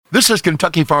This is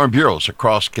Kentucky Farm Bureaus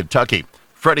across Kentucky.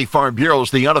 Freddie Farm Bureau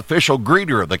is the unofficial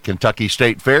greeter of the Kentucky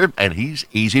State Fair, and he's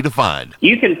easy to find.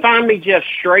 You can find me just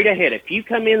straight ahead. If you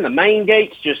come in the main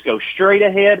gates, just go straight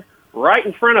ahead, right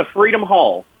in front of Freedom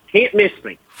Hall. Can't miss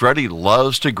me. Freddie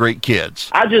loves to greet kids.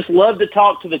 I just love to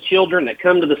talk to the children that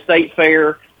come to the state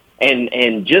fair,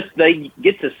 and just they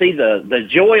get to see the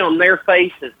joy on their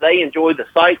face as they enjoy the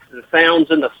sights and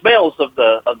sounds and the smells of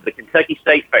the Kentucky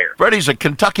State Fair. Freddie's a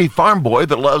Kentucky farm boy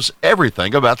that loves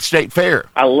everything about the state fair.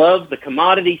 I love the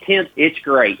commodity tent. It's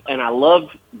great. And I love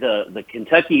the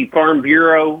Kentucky Farm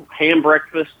Bureau ham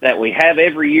breakfast that we have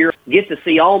every year. Get to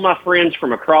see all my friends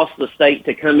from across the state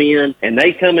to come in, and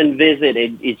they come and visit.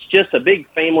 It's just a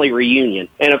big family reunion.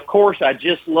 And, of course, I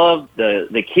just love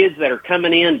the kids that are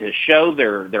coming in to show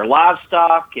their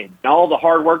livestock and all the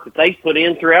hard work that they put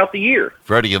in throughout the year.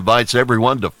 Freddie invites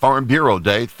everyone to Farm Bureau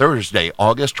Day, Thursday,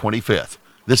 August 25th.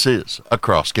 This is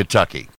Across Kentucky.